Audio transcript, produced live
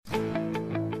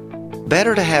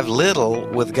Better to have little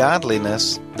with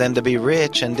godliness than to be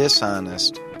rich and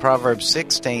dishonest. Proverbs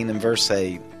 16 and verse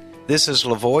 8. This is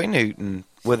LaVoy Newton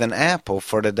with an apple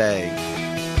for today.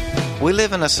 We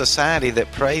live in a society that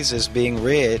praises being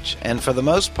rich, and for the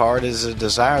most part is a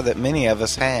desire that many of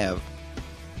us have.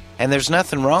 And there's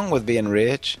nothing wrong with being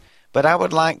rich, but I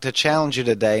would like to challenge you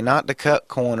today not to cut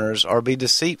corners or be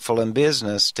deceitful in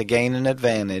business to gain an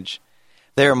advantage.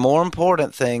 There are more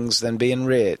important things than being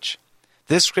rich.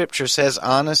 This scripture says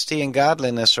honesty and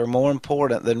godliness are more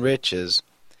important than riches.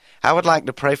 I would like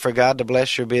to pray for God to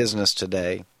bless your business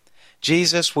today.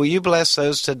 Jesus, will you bless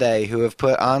those today who have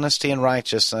put honesty and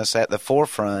righteousness at the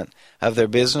forefront of their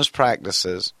business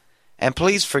practices? And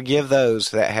please forgive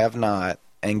those that have not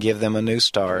and give them a new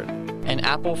start. An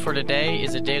Apple for Today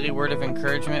is a daily word of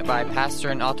encouragement by pastor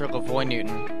and author LaVoy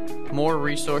Newton. More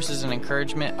resources and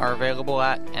encouragement are available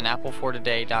at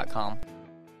anapplefortoday.com.